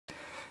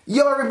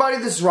Yo everybody,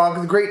 this is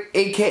Ron the Great,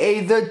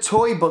 aka the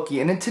Toy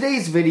Bookie, and in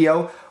today's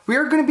video, we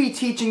are going to be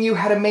teaching you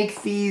how to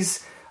make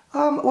these,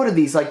 what are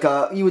these, like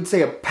you would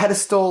say a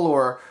pedestal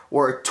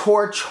or a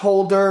torch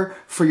holder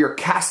for your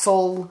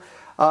castle,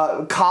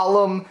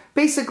 column,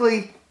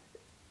 basically,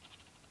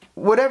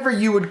 whatever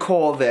you would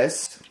call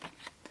this.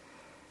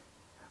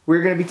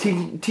 We're going to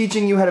be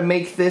teaching you how to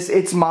make this.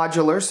 It's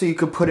modular, so you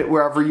could put it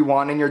wherever you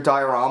want in your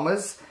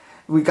dioramas.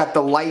 We got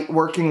the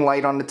working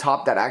light on the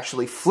top that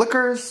actually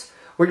flickers.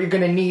 What you're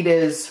going to need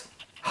is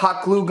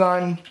hot glue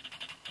gun,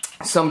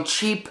 some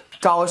cheap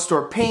dollar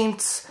store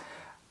paints,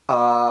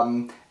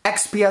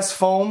 XPS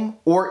foam,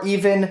 or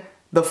even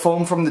the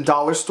foam from the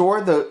dollar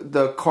store,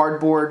 the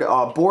cardboard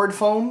board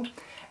foam,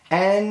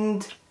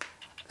 and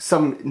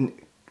some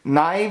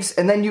knives,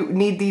 and then you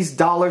need these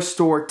dollar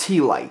store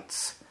tea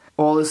lights.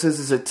 All this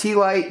is a tea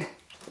light.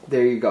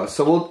 There you go.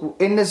 So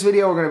in this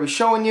video we're going to be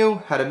showing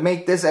you how to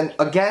make this, and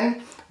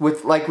again,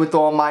 with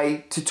all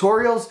my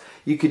tutorials,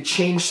 you could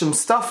change some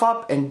stuff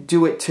up and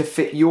do it to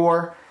fit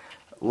your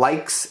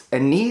likes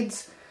and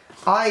needs.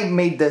 I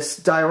made this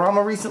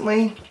diorama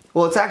recently.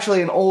 Well, it's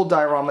actually an old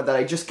diorama that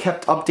I just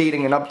kept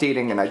updating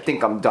and I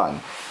think I'm done.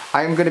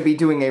 I'm going to be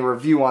doing a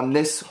review on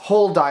this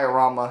whole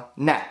diorama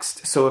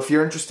next. So if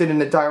you're interested in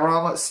the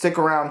diorama, stick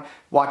around,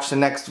 watch the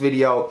next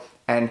video,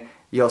 and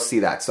you'll see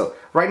that. So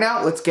right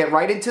now, let's get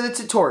right into the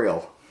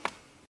tutorial.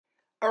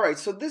 Alright,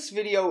 so this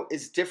video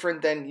is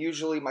different than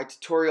usually my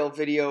tutorial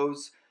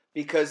videos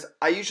because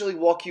I usually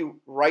walk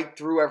you right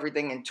through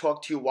everything and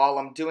talk to you while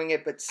I'm doing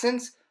it, but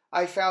since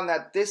I found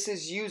that this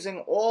tutorial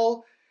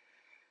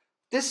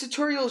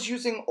is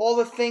using all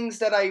the things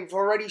that I've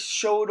already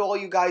showed all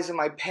you guys in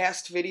my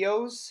past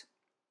videos,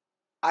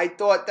 I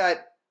thought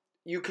that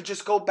you could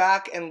just go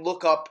back and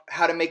look up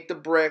how to make the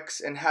bricks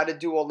and how to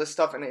do all this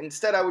stuff, and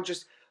instead I would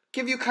just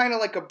give you kind of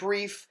like a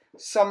brief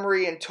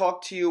summary and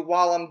talk to you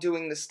while I'm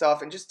doing this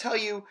stuff and just tell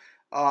you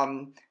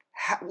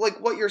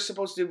like what you're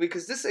supposed to do,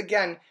 because this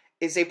again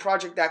is a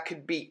project that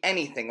could be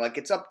anything. Like,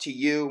 it's up to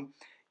you.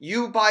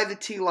 You buy the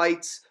tea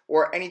lights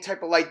or any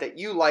type of light that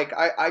you like.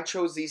 I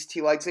chose these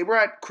tea lights. They were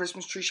at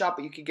Christmas Tree Shop,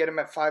 but you could get them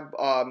at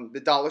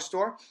the dollar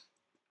store.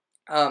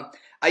 I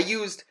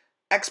used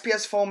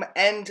XPS foam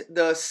and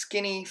the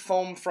skinny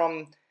foam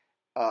from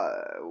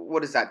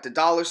what is that? The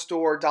dollar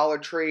store, Dollar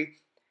Tree.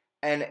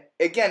 And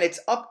again,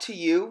 it's up to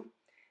you.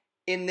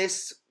 In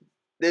this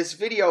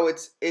video,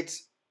 it's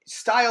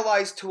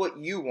stylized to what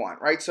you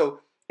want, right? So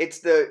it's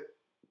the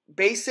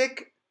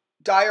basic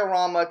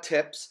diorama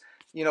tips.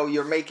 You know,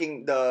 you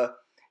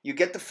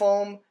get the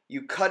foam,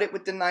 you cut it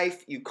with the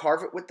knife, you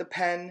carve it with the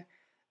pen,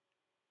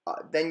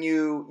 then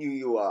you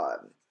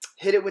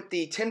hit it with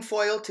the tin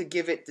foil to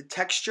give it the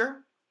texture,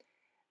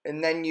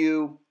 and then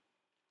you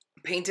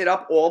paint it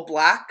up all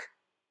black.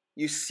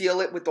 You seal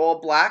it with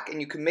all black,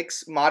 and you can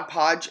mix Mod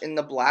Podge in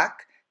the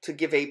black to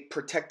give a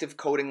protective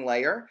coating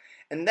layer.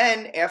 And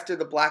then after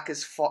the black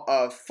is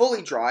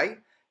fully dry,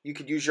 you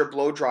could use your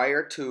blow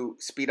dryer to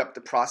speed up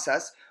the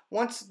process.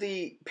 Once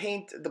the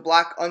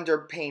black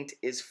underpaint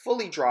is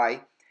fully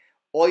dry,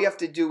 all you have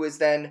to do is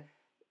then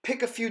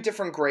pick a few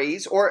different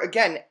grays, or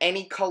again,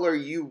 any color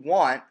you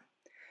want,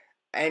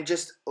 and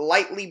just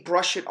lightly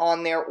brush it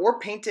on there or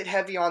paint it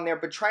heavy on there,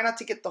 but try not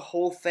to get the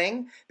whole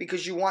thing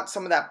because you want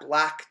some of that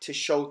black to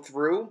show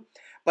through.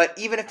 But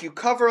even if you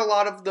cover a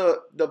lot of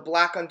the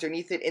black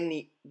underneath it in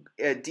the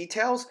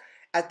details,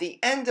 at the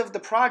end of the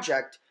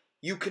project,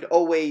 you could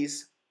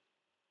always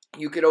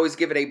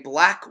give it a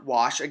black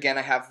wash. Again,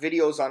 I have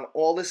videos on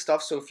all this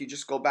stuff, so if you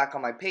just go back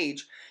on my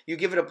page, you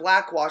give it a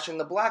black wash, and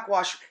the black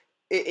wash,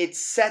 it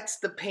sets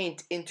the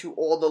paint into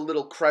all the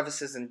little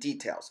crevices and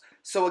details.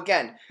 So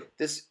again,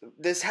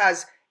 this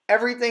has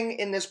everything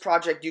in this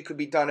project you could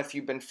be done if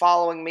you've been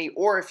following me,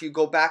 or if you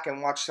go back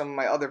and watch some of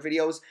my other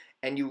videos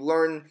and you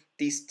learn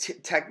these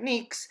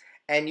techniques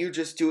and you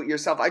just do it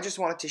yourself. I just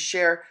wanted to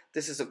share.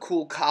 This is a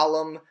cool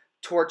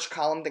torch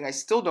column thing. I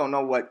still don't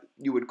know what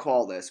you would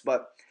call this,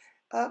 but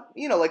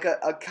you know, like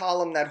a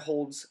column that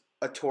holds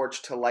a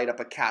torch to light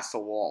up a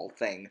castle wall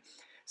thing.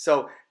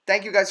 So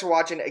thank you guys for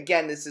watching.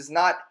 Again, this is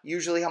not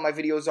usually how my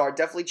videos are.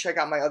 Definitely check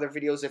out my other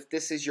videos if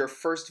this is your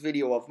first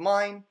video of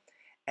mine,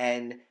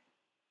 and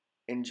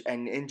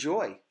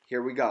enjoy.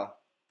 Here we go.